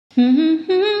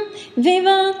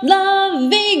Viva la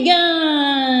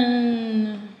Vegan!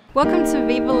 Welcome to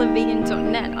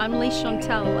VivaLaVegan.net. I'm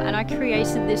Leigh-Chantelle and I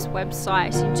created this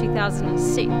website in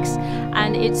 2006,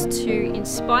 and it's to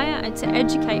inspire and to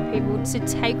educate people to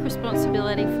take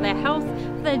responsibility for their health,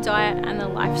 for their diet and their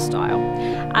lifestyle.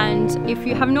 And if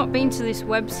you have not been to this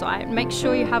website, make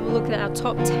sure you have a look at our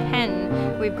top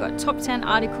 10. We've got top 10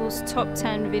 articles, top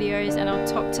 10 videos and our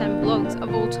top 10 blogs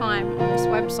of all time on this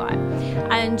website.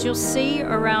 And you'll see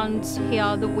around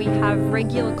here that we have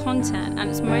regular content, and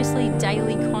it's mostly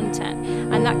daily content,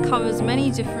 and that covers many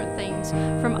different things,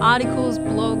 from articles,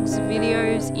 blogs,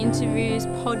 videos, interviews,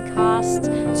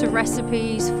 podcasts, to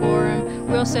recipes, forum.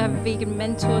 We also have a vegan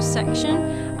mentor section,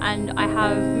 and I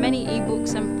have many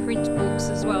ebooks and print books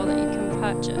as well that you can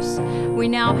purchase. We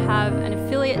now have an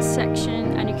affiliate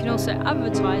section, and you can also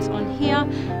advertise on here.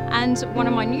 And one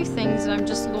of my new things that I'm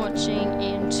just launching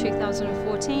in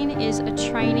 2014 is a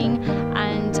training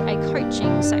and a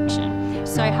coaching section.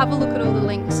 So have a look at all the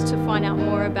links to find out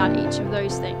more about each of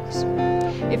those things.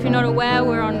 If you're not aware,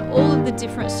 we're on all of the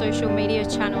different social media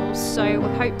channels, so we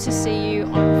hope to see you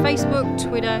on Facebook,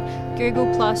 Twitter, Google+,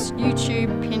 YouTube,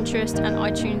 Pinterest and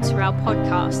iTunes for our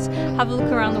podcasts. Have a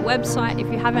look around the website.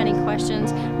 If you have any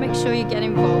questions, make sure you get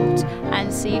involved,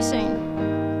 and see you soon.